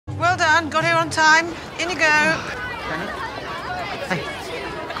done. Got here on time. In you go. Janet? Hey,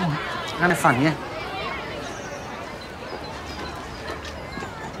 come on. Having fun, yeah?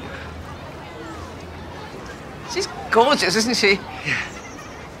 She's gorgeous, isn't she? Yeah.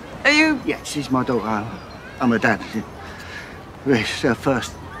 Are you... Yeah, she's my daughter. I'm her dad. It's her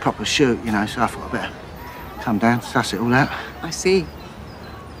first proper shoot, you know, so I thought I'd better come down, suss it all out. I see.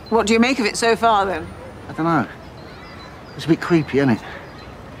 What do you make of it so far, then? I don't know. It's a bit creepy, isn't it?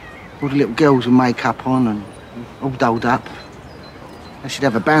 All the little girls with makeup on and all dolled up. They should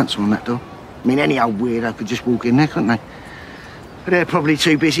have a bouncer on that door. I mean, any old weirdo could just walk in there, couldn't they? But they're probably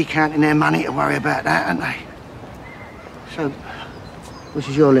too busy counting their money to worry about that, aren't they? So, which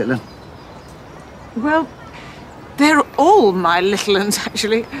is your little one? Well, they're all my little ones,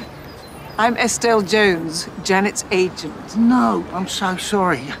 actually. I'm Estelle Jones, Janet's agent. No, I'm so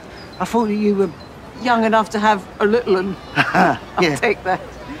sorry. I thought that you were... Young enough to have a little one. Yeah. I'll take that.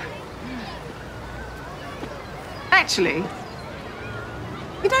 Actually,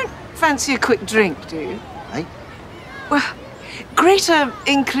 you don't fancy a quick drink, do you? Hey? Well, greater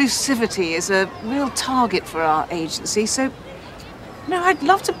inclusivity is a real target for our agency, so, you know, I'd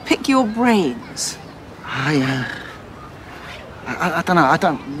love to pick your brains. I don't know. I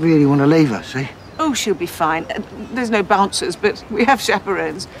don't really want to leave her, see? Oh, she'll be fine. There's no bouncers, but we have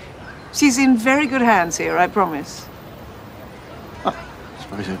chaperones. She's in very good hands here, I promise. I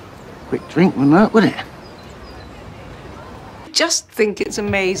suppose a quick drink wouldn't hurt, would it? Just think it's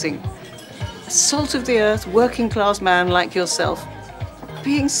amazing. A salt-of-the-earth, working-class man like yourself,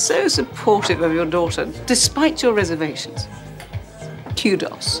 being so supportive of your daughter, despite your reservations.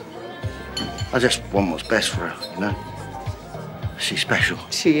 Kudos. I just want what's best for her, you know? She's special.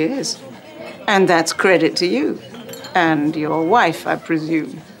 She is. And that's credit to you. And your wife, I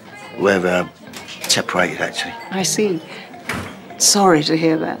presume. We're separated, actually. I see. Sorry to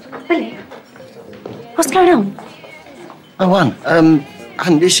hear that. Willie, what's going on? Oh,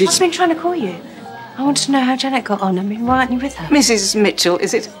 and this is... I've been trying to call you. I wanted to know how Janet got on. I mean, why aren't you with her? Mrs. Mitchell,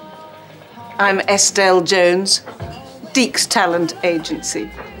 is it? I'm Estelle Jones, Deke's Talent Agency.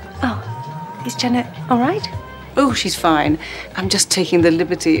 Oh, is Janet all right? Oh, she's fine. I'm just taking the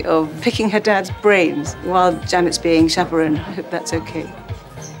liberty of picking her dad's brains while Janet's being chaperone. I hope that's okay.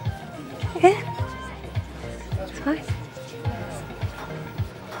 Yeah. It's fine.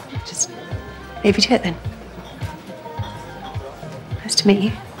 Just leave you to it then. Nice to meet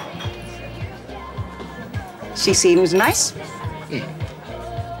you. She seems nice. Yeah.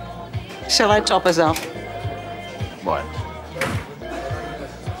 Shall I top us off? What?